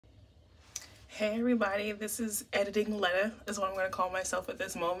Hey everybody, this is Editing Letta, is what I'm going to call myself at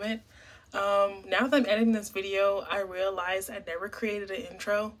this moment. Now that I'm editing this video, I realized I never created an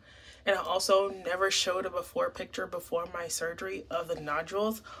intro, and I also never showed a before picture before my surgery of the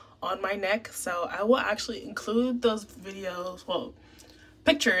nodules on my neck. So I will actually include those videos, well,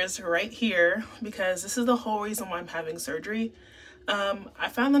 pictures right here, because this is the whole reason why I'm having surgery. I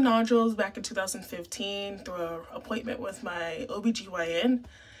found the nodules back in 2015 through an appointment with my OBGYN.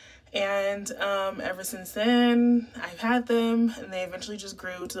 And ever since then, I've had them, and they eventually just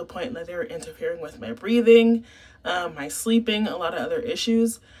grew to the point that they were interfering with my breathing, my sleeping, a lot of other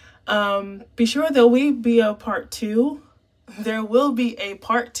issues. Be sure there will be a part 2. There will be a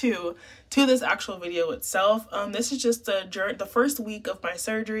part 2 to this actual video itself. This is just the first week of my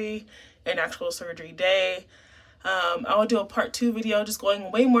surgery and actual surgery day. I will do a part 2 video just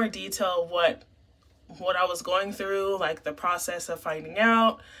going way more detail what I was going through, like the process of finding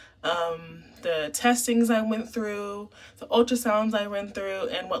out, the testings I went through, the ultrasounds I went through,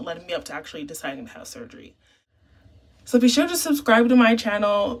 and what led me up to actually deciding to have surgery. So be sure to subscribe to my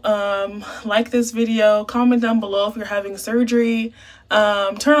channel, like this video, comment down below if you're having surgery,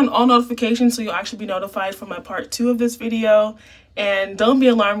 turn on all notifications so you'll actually be notified for my part 2 of this video. And don't be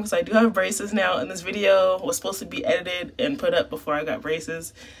alarmed because I do have braces now, and this video was supposed to be edited and put up before I got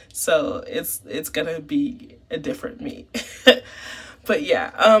braces. So it's gonna be a different me. But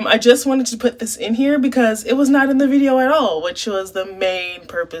yeah, I just wanted to put this in here because it was not in the video at all, which was the main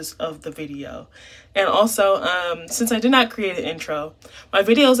purpose of the video. And also, since I did not create an intro, my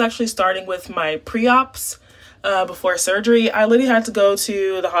video is actually starting with my pre-ops before surgery. I literally had to go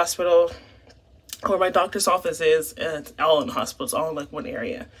to the hospital where my doctor's office is, and it's all in the hospital, it's all in like one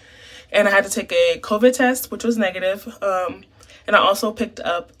area. And I had to take a COVID test, which was negative. And I also picked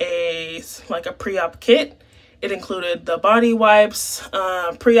up a pre-op kit. It included the body wipes,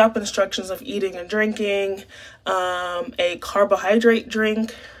 pre-op instructions of eating and drinking, a carbohydrate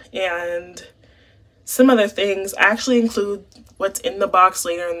drink, and some other things. I actually include what's in the box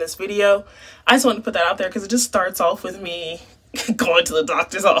later in this video. I just wanted to put that out there because it just starts off with me going to the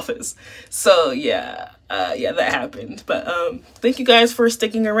doctor's office. So yeah, that happened. But thank you guys for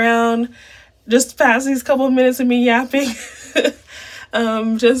sticking around just past these couple of minutes of me yapping.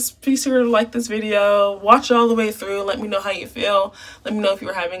 Just be sure to like this video, watch it all the way through, let me know how you feel, let me know if you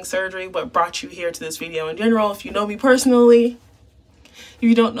were having surgery, what brought you here to this video in general. If you know me personally, if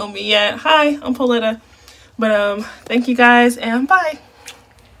you don't know me yet, hi, I'm Pauletta. But thank you guys, and bye.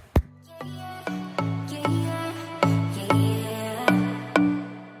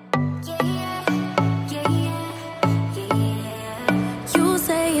 You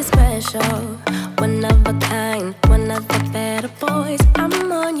say you're special, one of a kind, one of the better boys.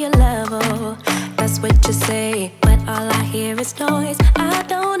 I'm on your level, that's what you say, but all I hear is noise. I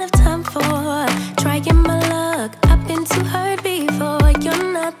don't have time for trying my luck. I've been too hurt before.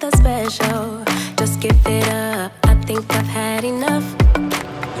 You're not that special, just give it up. I think I've had enough.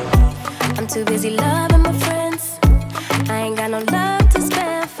 I'm too busy loving my friends. I ain't got no love to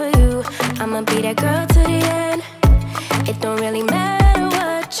spare for you. I'ma be that girl to the end. It don't really matter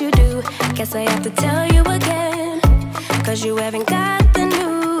what you do. Guess I have to tell you again, cause you haven't got the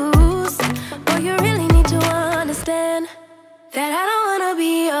news. Boy, you really need to understand that I don't wanna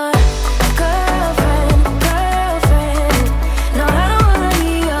be your girlfriend. No, I don't wanna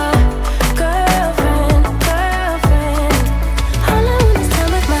be your girlfriend. All I want is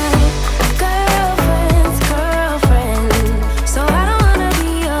time with my girlfriend. So I don't wanna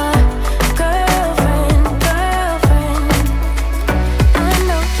be your girlfriend. I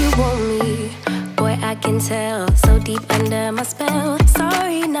know you want me, boy, I can tell. So deep under my spell.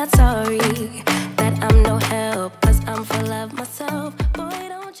 Sorry, not sorry that I'm no help, cause I'm full of myself. Boy,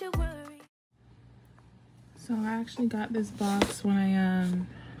 don't you worry. So I actually got this box when I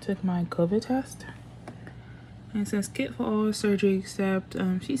took my COVID test. And it says kit for all surgery except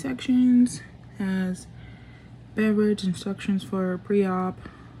C-sections. Has beverage, instructions for pre-op,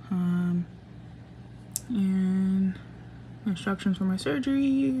 and instructions for my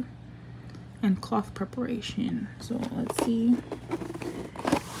surgery, and cloth preparation. So let's see.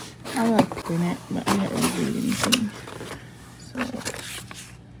 I like doing it, but I didn't really read anything. So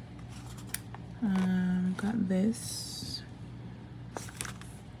got this,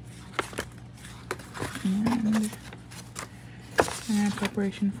 and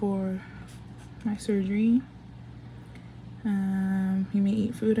preparation for my surgery. You may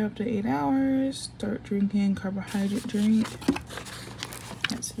eat food up to 8 hours. Start drinking carbohydrate drink.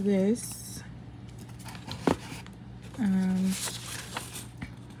 That's this.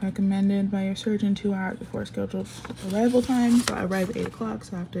 Recommended by your surgeon 2 hours before scheduled arrival time. So I arrive at 8 o'clock,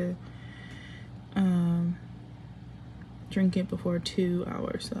 so I have to drink it before 2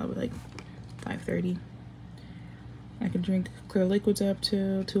 hours, so that would be like 5:30. I can drink clear liquids up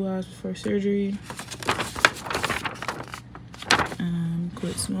to 2 hours before surgery.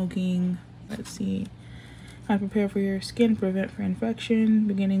 Quit smoking. Let's see. How to prepare for your skin, prevent for infection.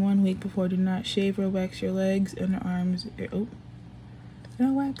 Beginning 1 week before, do not shave or wax your legs, underarms. Oh, did I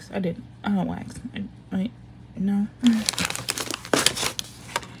wax? I didn't. I don't wax. Wait, no.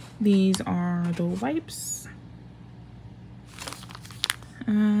 These are the wipes.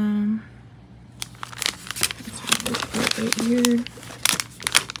 Right here.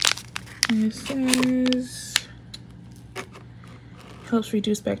 And it says helps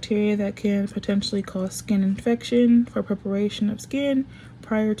reduce bacteria that can potentially cause skin infection for preparation of skin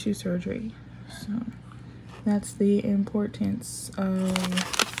prior to surgery. So that's the importance of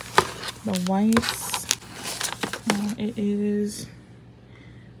the wipes. It is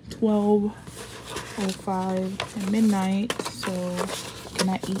 12:05 at midnight, so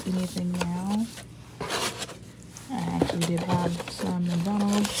cannot eat anything now. I actually did have some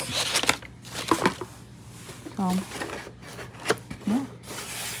McDonald's. Yeah.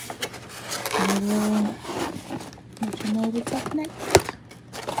 I will let you know what's up next.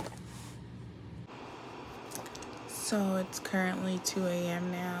 So it's currently 2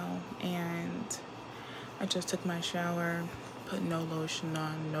 a.m. now, and I just took my shower, put no lotion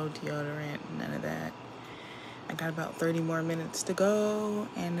on, no deodorant, none of that. I got about 30 more minutes to go,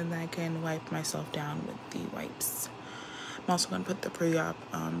 and then I can wipe myself down with the wipes. I'm also going to put the pre-op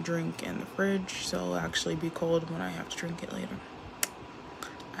drink in the fridge, so it'll actually be cold when I have to drink it later.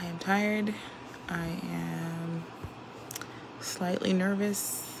 I am tired. I am slightly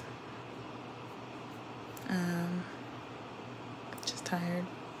nervous. Just tired.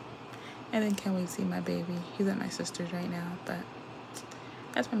 And then can't wait to see my baby. He's at my sister's right now, but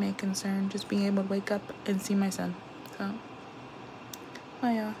that's my main concern, just being able to wake up and see my son. So,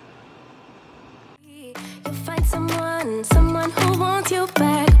 bye y'all. You'll find someone who wants you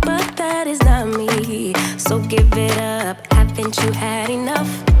back, but that is not me. So give it up, haven't you had enough?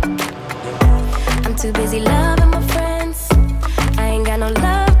 I'm too busy loving my friends. I ain't got no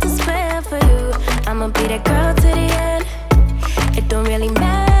love to spare for you. I'ma be that girl to the end. It don't really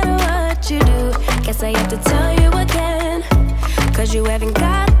matter what you do. Guess I have to tell you again, 'cause you haven't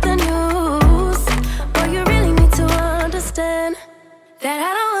got the news. Or you really need to understand that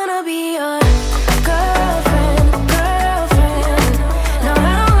I don't wanna be your girlfriend. No, I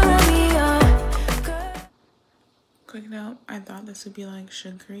don't wanna be your girl. Quick note, I thought this would be like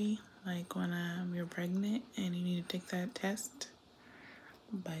sugary, like when you're pregnant and you need to take that test.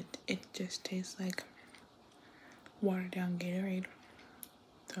 But it just tastes like watered down Gatorade.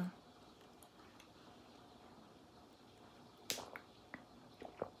 So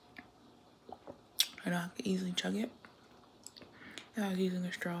I know I could easily chug it if I was using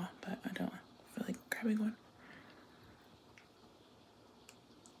a straw, but I don't feel like grabbing one.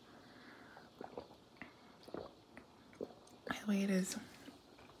 Anyway, it is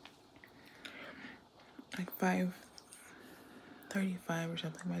like 5:35 or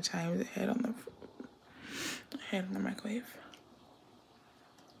something. My time is ahead on the microwave.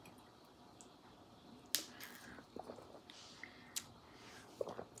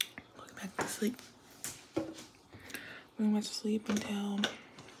 Going back to sleep. We went to sleep until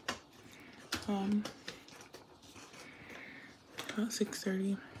about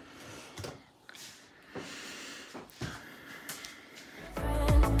 6:30.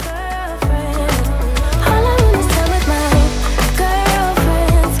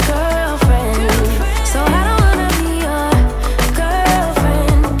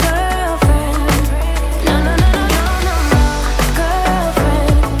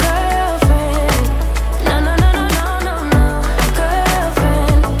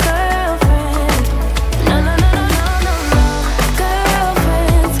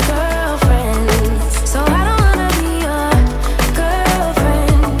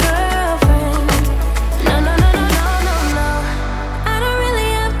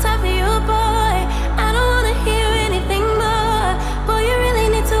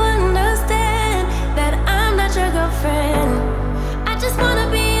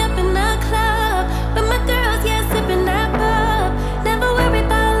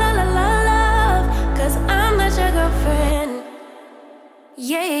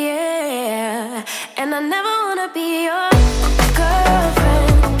 Yeah, and I never wanna be your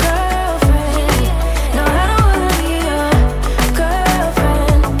girlfriend. No, I don't wanna be your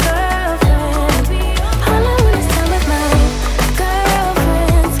girlfriend. All I wanna spend with my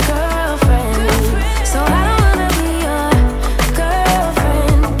girlfriend. So I don't wanna be your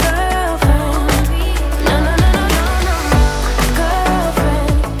girlfriend.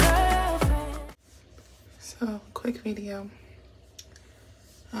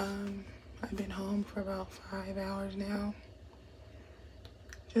 I've been home for about 5 hours now.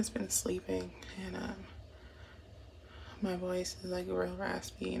 Just been sleeping, and my voice is like real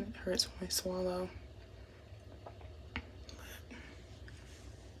raspy and it hurts when I swallow. But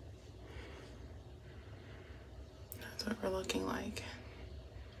that's what we're looking like.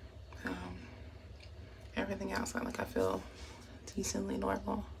 Everything outside, like I feel decently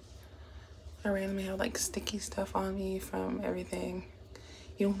normal. I randomly have like sticky stuff on me from everything.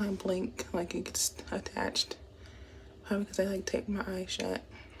 You know, when I blink, like it gets attached. Probably because I like tape my eyes shut.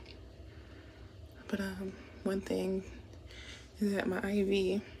 But one thing is that my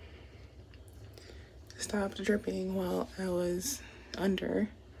IV stopped dripping while I was under.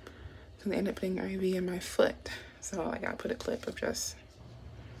 So they ended up putting IV in my foot. So like I put a clip of just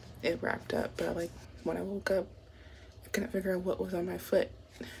it wrapped up. But like when I woke up, I couldn't figure out what was on my foot.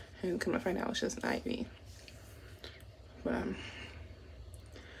 And come to find out it's just an IV. But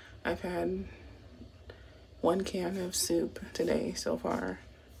I've had 1 can of soup today so far.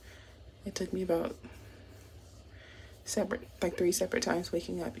 It took me about 3 separate times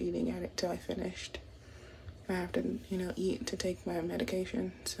waking up, eating at it till I finished. I have to, you know, eat to take my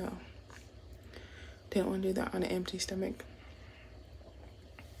medication, so didn't want to do that on an empty stomach.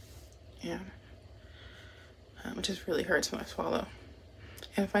 Yeah, it just really hurts when I swallow.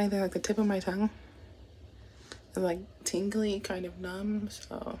 And funny thing, like the tip of my tongue is like tingly, kind of numb,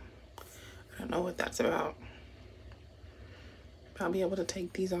 so I don't know what that's about. I'll be able to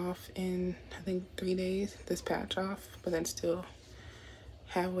take these off in, I think, 3 days, this patch off, but then still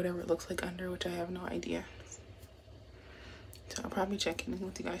have whatever it looks like under, which I have no idea. So I'll probably check in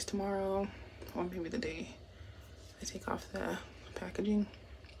with you guys tomorrow, or maybe the day I take off the packaging.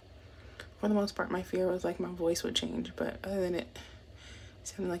 For the most part, my fear was like my voice would change, but other than it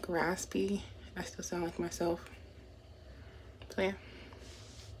sounding like raspy, I still sound like myself. So yeah.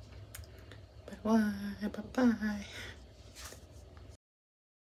 Bye bye.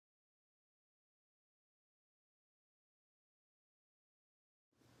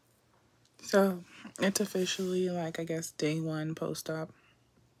 So it's officially like, I guess, day 1 post-op.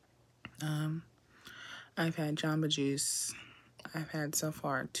 I've had Jamba Juice. I've had so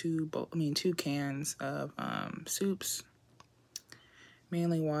far 2 cans of soups,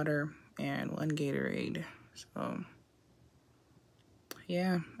 mainly water, and 1 Gatorade. So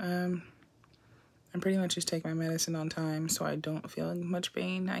yeah, I pretty much just take my medicine on time so I don't feel much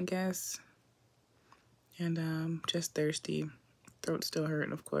pain, I guess. And just thirsty. Throat still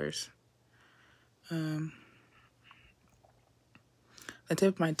hurting, of course. The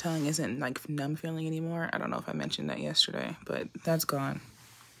tip of my tongue isn't like numb feeling anymore. I don't know if I mentioned that yesterday, but that's gone.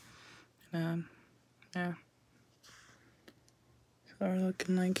 Yeah. So we're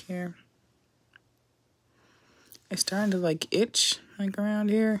looking like here. It's starting to like itch like around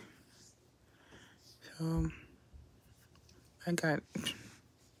here. So I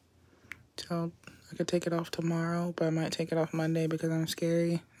could take it off tomorrow, but I might take it off Monday because I'm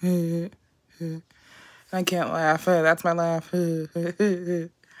scary. I can't laugh. That's my laugh. It's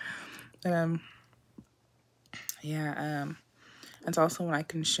also when I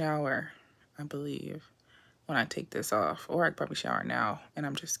can shower, I believe, when I take this off. Or I'd probably shower now, and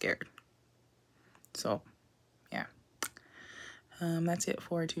I'm just scared. So, yeah. That's it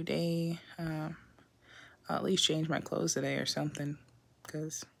for today. I'll at least change my clothes today or something,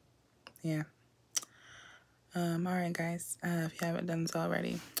 because, yeah. Alright, guys. If you haven't done this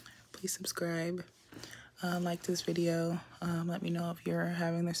already, please subscribe. Like this video. Let me know if you're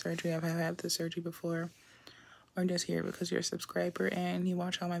having the surgery. I've had the surgery before. Or just here because you're a subscriber and you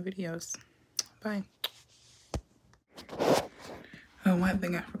watch all my videos. Bye. One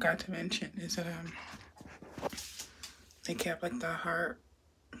thing I forgot to mention is that they kept like the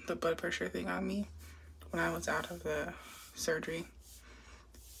blood pressure thing on me when I was out of the surgery.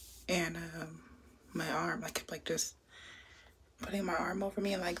 And my arm, I kept like just putting my arm over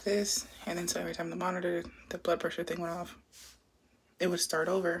me like this, and then so every time the blood pressure thing went off, it would start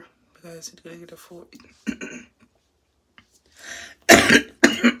over because it didn't get a full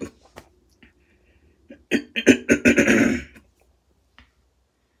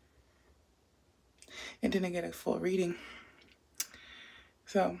it didn't get a full reading.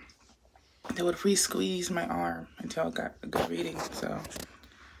 So they would re-squeeze my arm until I got a good reading. So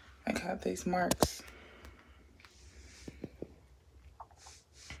I got these marks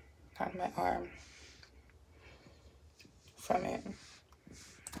on my arm from it.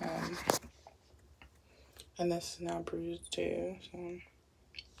 And this is now bruised too. So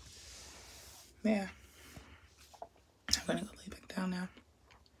yeah. I'm gonna go lay back down now.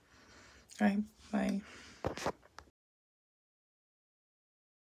 Alright, bye.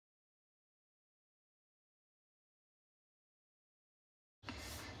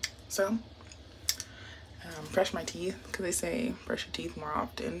 So brush my teeth, because they say brush your teeth more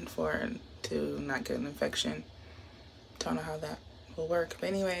often to not get an infection. Don't know how that will work, but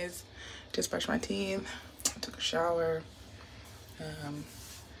anyways, just brush my teeth. I took a shower.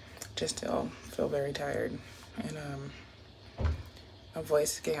 Just still feel very tired, and my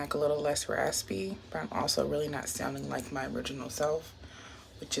voice is getting like a little less raspy, but I'm also really not sounding like my original self,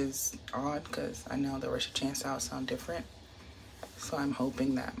 which is odd because I know there was a chance I'll sound different. So I'm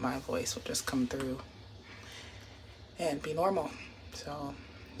hoping that my voice will just come through and be normal. So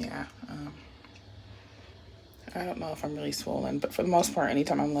yeah, I don't know if I'm really swollen, but for the most part,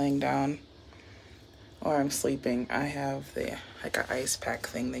 anytime I'm laying down or I'm sleeping, I have like an ice pack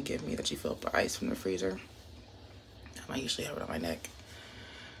thing they give me that you fill up with ice from the freezer. I usually have it on my neck.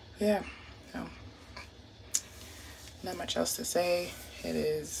 Yeah, so not much else to say. It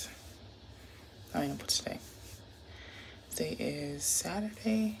is, I don't even know what's today. Today is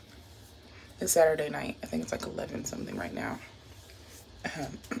Saturday. It's Saturday night. I think it's like 11 something right now.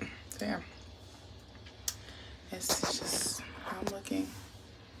 So yeah, it's just how I'm looking.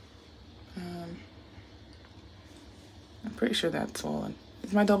 I'm pretty sure that's swollen.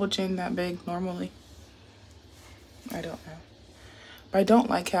 Is my double chin that big normally? I don't know. But I don't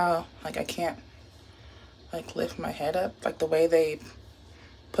like how, like, I can't, like, lift my head up. Like, the way they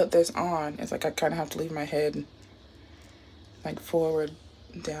put this on, it's like I kind of have to leave my head, like, forward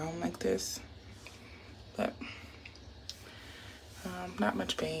down like this. But, not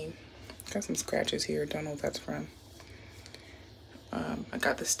much pain. Got some scratches here. Don't know what that's from. I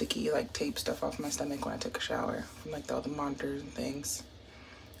got the sticky, like, tape stuff off my stomach when I took a shower from, like, all the monitors and things.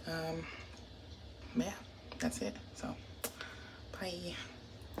 Yeah, that's it. So, bye.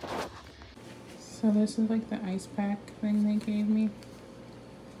 So this is like the ice pack thing they gave me.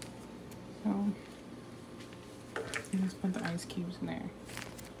 So I just put the ice cubes in there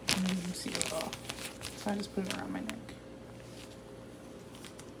and then you seal it off. So I just put it around my neck.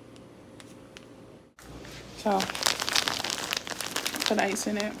 So put ice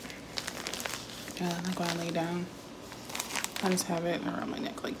in it. And I'm gonna lay down. I just have it around my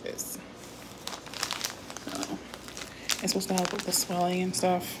neck like this. So it's supposed to help with the swelling and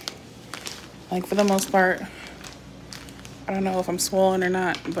stuff. Like, for the most part, I don't know if I'm swollen or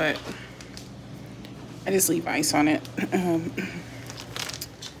not, but I just leave ice on it.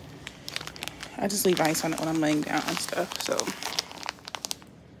 I just leave ice on it when I'm laying down and stuff, so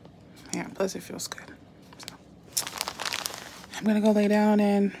yeah, plus it feels good. So I'm gonna go lay down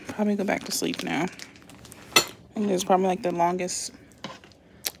and probably go back to sleep now. And it's probably like the longest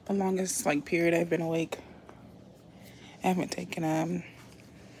like period I've been awake. I haven't taken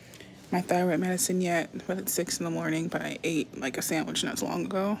my thyroid medicine yet, but it's 6 in the morning, but I ate like a sandwich not so long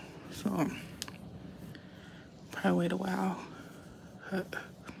ago, so probably wait a while.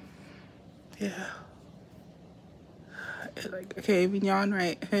 Yeah, like, okay, even yawn,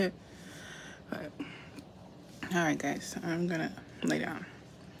 right? But all right, guys, I'm gonna lay down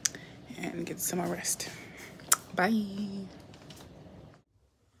and get some more rest. Bye.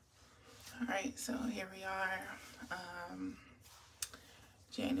 All right, so here we are,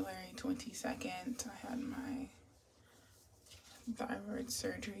 January 22nd. I had my thyroid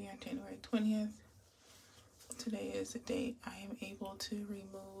surgery on January 20th. Today is the date I am able to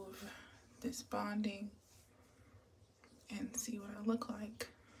remove this bonding and see what I look like.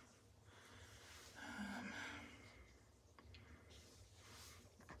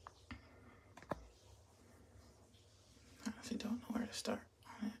 I honestly don't know where to start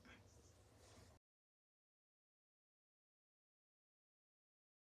on it.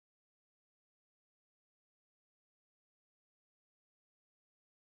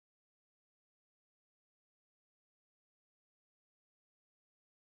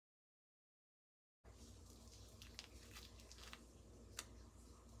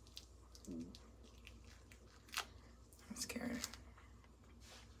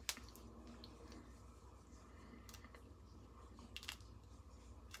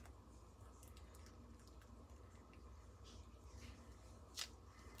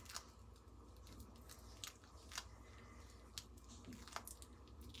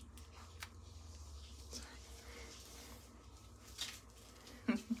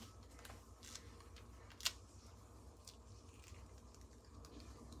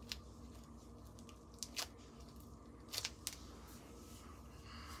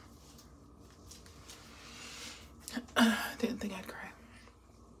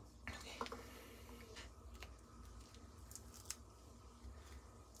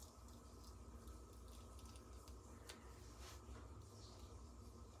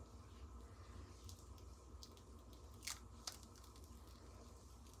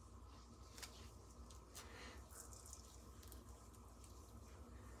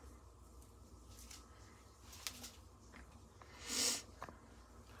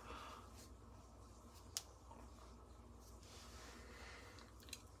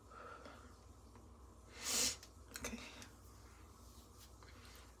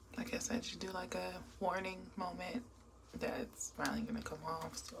 guess I should do like a warning moment that's finally gonna come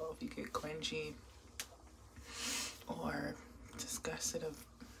off. So if you get cringy or disgusted of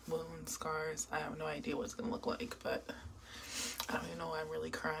wound scars, I have no idea what it's gonna look like, but I don't even know why I'm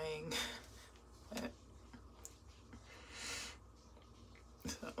really crying. But,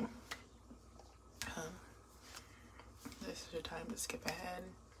 so this is your time to skip ahead.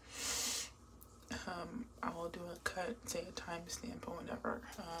 I will do a cut, say a timestamp or whatever,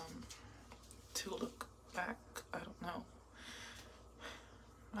 to look back. I don't know.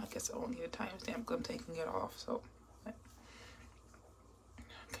 I guess I won't need a timestamp because I'm taking it off, so. Okay.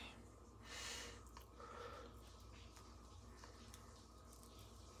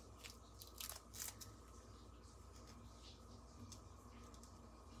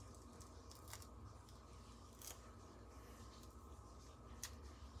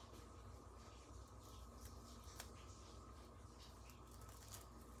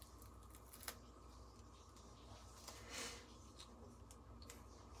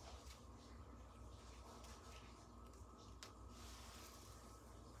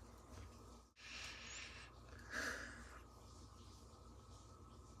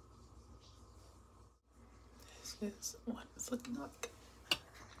 This is what it's looking like.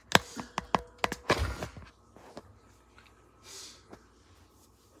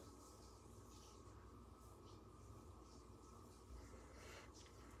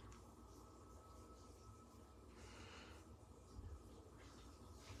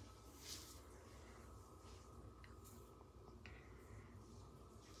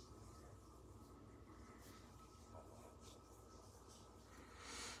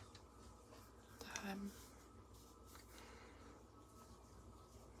 I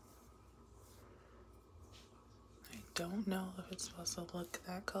don't know if it's supposed to look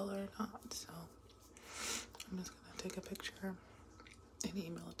that color or not, so I'm just gonna take a picture and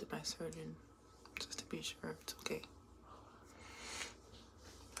email it to my surgeon just to be sure it's okay.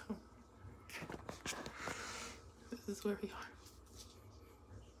 This is where we are.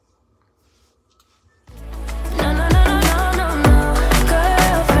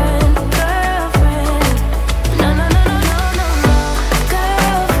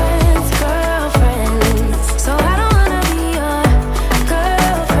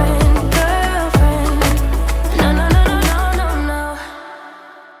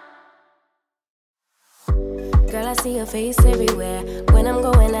 See your face everywhere. When I'm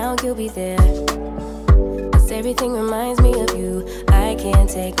going out, you'll be there. 'Cause everything reminds me of you. I can't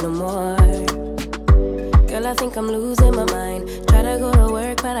take no more. Girl, I think I'm losing my mind. Try to go to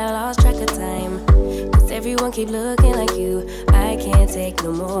work, but I lost track of time. 'Cause everyone keep looking like you. I can't take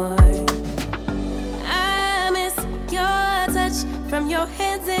no more. I miss your touch from your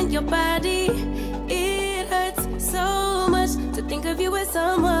hands and your body. It hurts so much to think of you with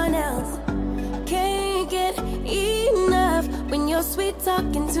someone else. Can't get enough when you're sweet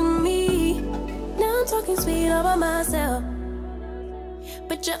talking to me. Now I'm talking sweet all by myself.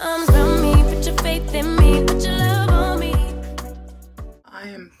 Put your arms around me, put your faith in me, put your love on me. I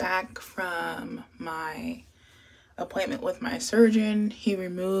am back from my appointment with my surgeon. He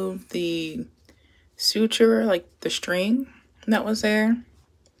removed the suture, like the string that was there.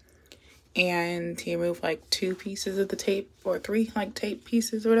 And he removed like 2 pieces of the tape, or 3 like tape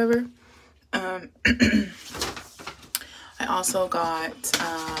pieces or whatever. I also got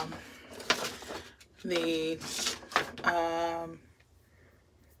the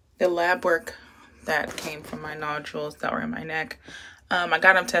lab work that came from my nodules that were in my neck. I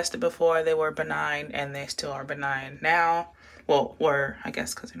got them tested before. They were benign, and they still are benign now. Well, were, I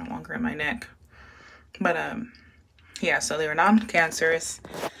guess, because they're no longer in my neck. But yeah, so they were non-cancerous,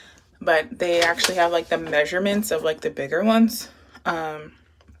 but they actually have like the measurements of like the bigger ones.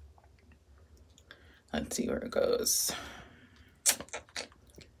 Let's see where it goes.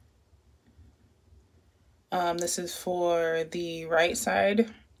 This is for the right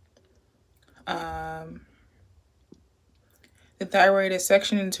side. The thyroid is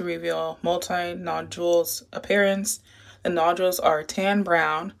sectioned to reveal multi-nodules appearance. The nodules are tan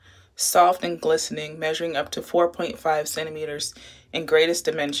brown, soft and glistening, measuring up to 4.5 centimeters in greatest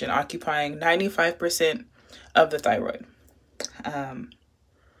dimension, occupying 95% of the thyroid.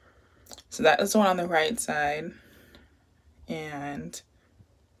 So that is the one on the right side. And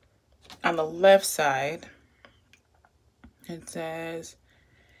on the left side, it says,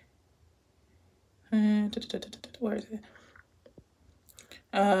 where is it?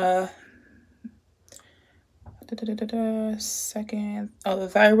 Second, the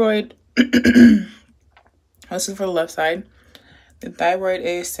thyroid. This is for the left side. The thyroid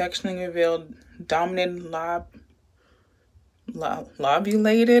is sectionally revealed, dominant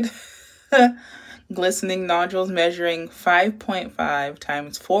lobulated glistening nodules measuring 5.5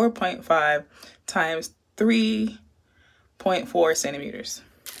 times 4.5 times 3.4 centimeters.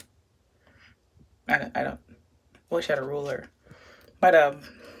 I don't wish I had a ruler, but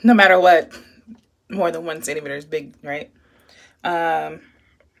no matter what, more than 1 centimeter is big, right? And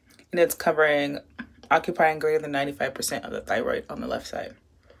it's occupying greater than 95% of the thyroid on the left side.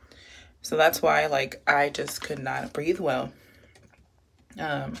 So that's why, like, I just could not breathe well.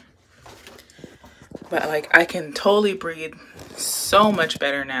 But like, I can totally breathe so much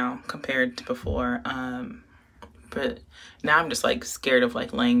better now compared to before. But now I'm just like scared of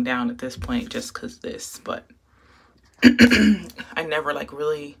like laying down at this point just because this, but I never like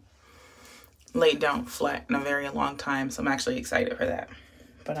really laid down flat in a very long time. So I'm actually excited for that.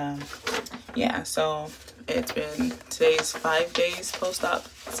 But yeah, so today's 5 days post-op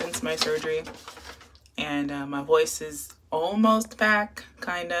since my surgery. And my voice is almost back,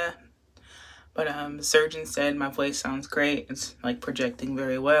 kinda. But the surgeon said my voice sounds great. It's like projecting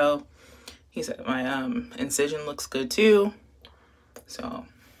very well. He said my incision looks good too. So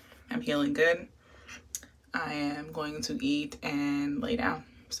I'm healing good. I am going to eat and lay down.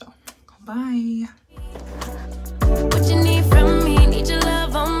 So bye. What you need from me? Need your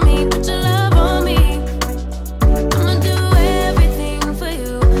love on me. Put your love on me. I'ma do everything for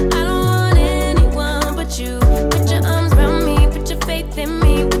you. I don't want anyone but you. Put your arms around me. Put your faith in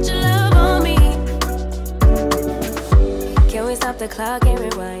me. Put your love on me. Can we stop the clock and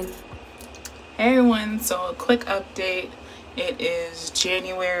rewind? Hey everyone, so a quick update. It is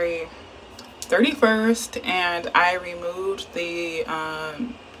January 31st and I removed the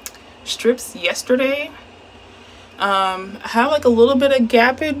strips yesterday. I have like a little bit of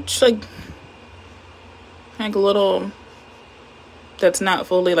gappage, like a little that's not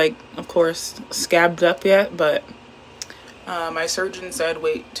fully, like, of course, scabbed up yet, but my surgeon said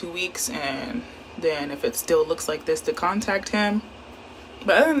wait 2 weeks and then if it still looks like this to contact him.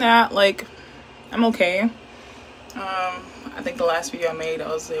 But other than that, like, I'm okay. I think the last video I made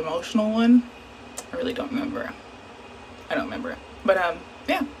was the emotional one. I really don't remember. I don't remember. But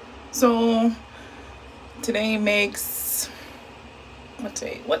yeah. So today makes, what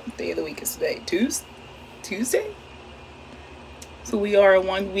day of the week is today? Tuesday? So we are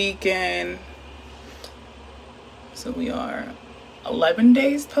 1 week in. So we are 11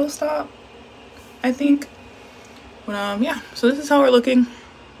 days post-op, I think. But yeah, so this is how we're looking.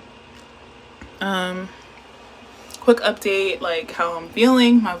 Quick update, like how I'm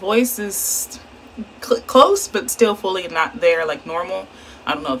feeling. My voice is close but still fully not there like normal.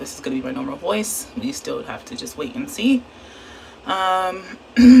 I don't know if this is gonna be my normal voice. We still have to just wait and see.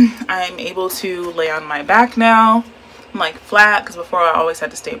 I'm able to lay on my back now. I'm like flat, because before I always had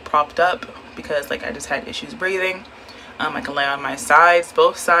to stay propped up because like I just had issues breathing. I can lay on my sides,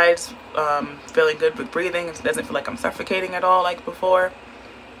 both sides, feeling good with breathing. It doesn't feel like I'm suffocating at all like before.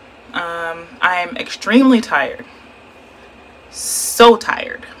 I'm extremely tired. So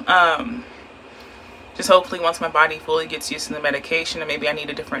tired. Just hopefully once my body fully gets used to the medication, and maybe I need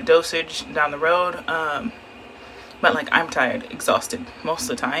a different dosage down the road. But like, I'm tired, exhausted most of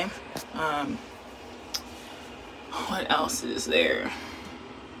the time. What else is there?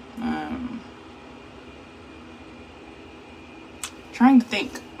 Trying to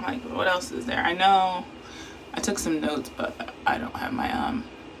think, like, what else is there? I know I took some notes, but I don't have my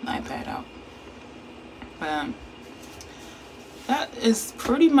iPad out. But that is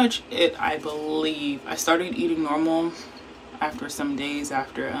pretty much it, I believe. I started eating normal after some days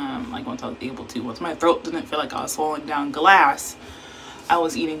after like once I was able to. Once my throat didn't feel like I was swallowing down glass, I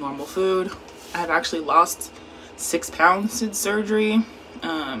was eating normal food. I have actually lost 6 pounds since surgery.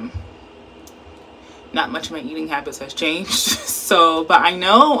 Not much of my eating habits has changed. So, but I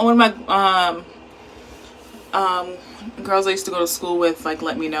know one of my girls I used to go to school with, like,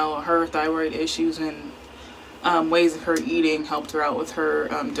 let me know her thyroid issues and ways of her eating helped her out with her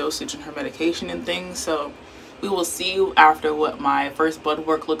dosage and her medication and things. So we will see after what my first blood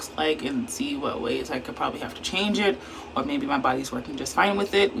work looks like and see what ways I could probably have to change it, or maybe my body's working just fine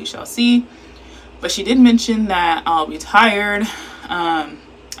with it. We shall see. But she did mention that I'll be tired. I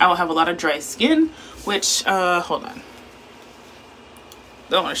will have a lot of dry skin, which hold on,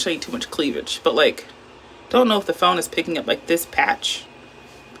 don't want to show you too much cleavage, but like, don't know if the phone is picking up like this patch,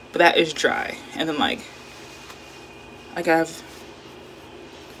 but that is dry. And then like I have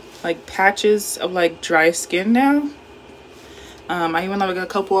like patches of like dry skin now. I even have like a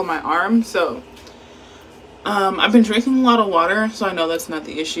couple on my arm. So I've been drinking a lot of water, so I know that's not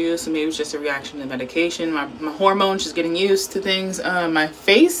the issue. So maybe it's just a reaction to medication. My hormones just getting used to things. My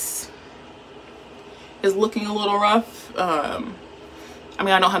face is looking a little rough. I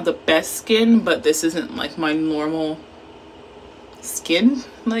mean, I don't have the best skin, but this isn't like my normal skin,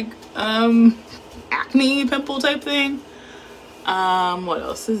 like acne pimple type thing. What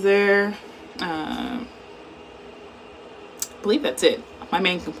else is there? I believe that's it. My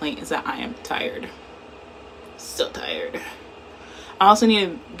main complaint is that I am tired. So tired. I also need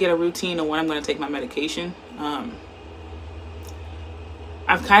to get a routine on when I'm going to take my medication.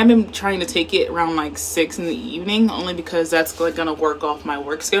 I've kind of been trying to take it around like 6 in the evening, only because that's like going to work off my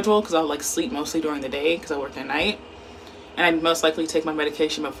work schedule, because I'll like sleep mostly during the day because I work at night. And I most likely take my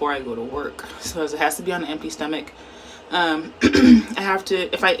medication before I go to work, so it has to be on an empty stomach. I have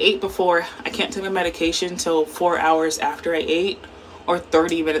to, if I ate before, I can't take my medication till 4 hours after I ate, or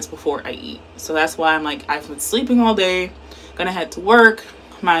 30 minutes before I eat. So that's why I'm like, I've been sleeping all day, gonna head to work,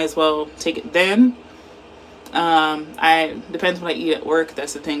 might as well take it then. Depends what I eat at work,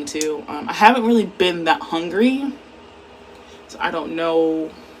 that's the thing too. I haven't really been that hungry, so I don't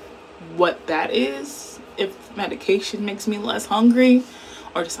know what that is. If medication makes me less hungry,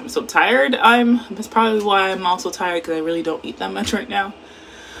 or just I'm so tired. That's probably why I'm also tired, because I really don't eat that much right now.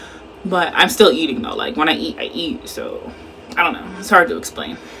 But I'm still eating though. Like when I eat, so I don't know, it's hard to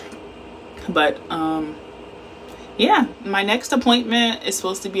explain. But yeah, my next appointment is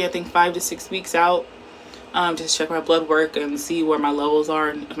supposed to be, I think, 5 to 6 weeks out. Just check my blood work and see where my levels are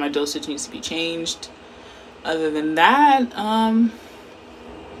and if my dosage needs to be changed. Other than that, I'm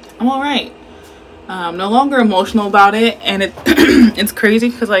all right. I'm no longer emotional about it, and it's crazy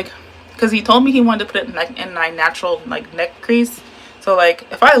because he told me he wanted to put it in my natural like neck crease. So like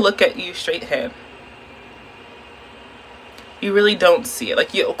if I look at you straight head, you really don't see it.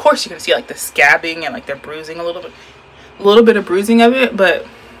 Like, of course you can see like the scabbing and like the bruising a little bit of bruising of it, but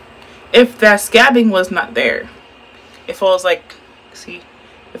if that scabbing was not there, it falls like, see,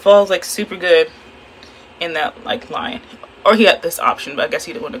 it falls like super good in that like line. Or he had this option, but I guess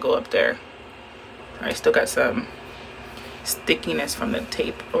he didn't want to go up there. I still got some stickiness from the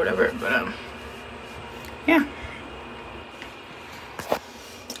tape or whatever, but yeah,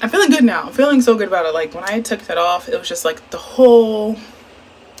 I'm feeling good now. I'm feeling so good about it. Like when I took that off, it was just like I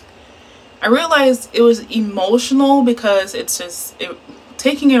realized it was emotional, because it's just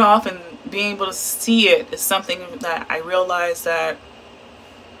taking it off and being able to see it is something that I realized that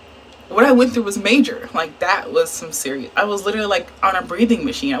what I went through was major. Like that was some serious, I was literally like on a breathing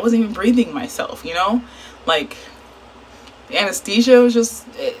machine. I wasn't even breathing myself, you know? Like the anesthesia was just,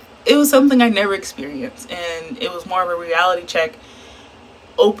 it was something I never experienced, and it was more of a reality check,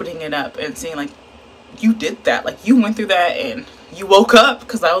 opening it up and seeing like, you did that, like you went through that and you woke up,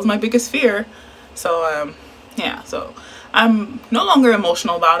 because that was my biggest fear. So yeah, so I'm no longer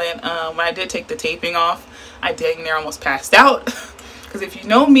emotional about it. When I did take the taping off, I dang near almost passed out. Because if you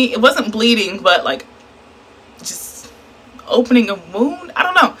know me, it wasn't bleeding, but like just opening a wound. I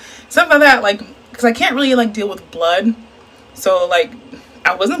don't know, something like that. Like, because I can't really like deal with blood, so like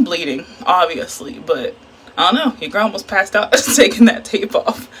I wasn't bleeding obviously, but I don't know, your girl almost passed out taking that tape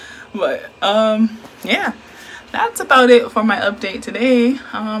off. But yeah, that's about it for my update today.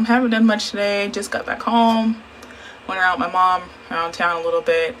 Haven't done much today, just got back home, went around with my mom around town a little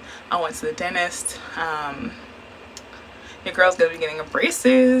bit. I went to the dentist. Your girl's gonna be getting her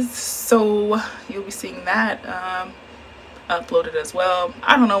braces, so you'll be seeing that uploaded as well.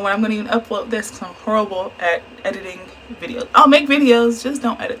 I don't know when I'm gonna even upload this, because I'm horrible at editing videos. I'll make videos, just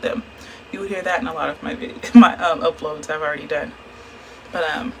don't edit them. You will hear that in a lot of my uploads I've already done. But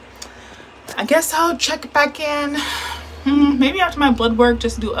I guess I'll check back in maybe after my blood work,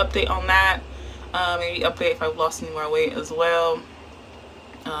 just to do an update on that. Maybe update if I've lost any more weight as well.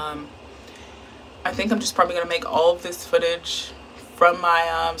 I think I'm just probably gonna make all of this footage from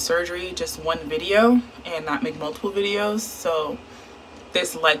my surgery just one video, and not make multiple videos. So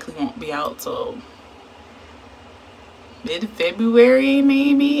this likely won't be out till mid-February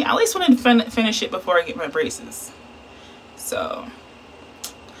maybe. I at least wanted to finish it before I get my braces. So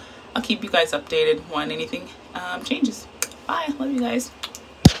I'll keep you guys updated when anything changes. Bye, love you guys.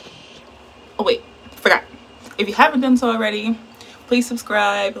 Oh wait, forgot. If you haven't done so already, please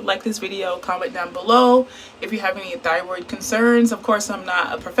subscribe, like this video, comment down below if you have any thyroid concerns. Of course, I'm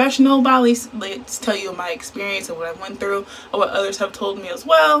not a professional, but at least let's tell you my experience and what I went through, or what others have told me as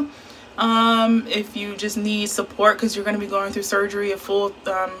well. If you just need support because you're going to be going through surgery, a full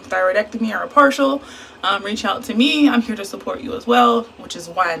thyroidectomy or a partial, reach out to me. I'm here to support you as well, which is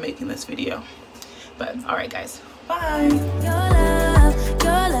why I'm making this video. But all right guys, bye.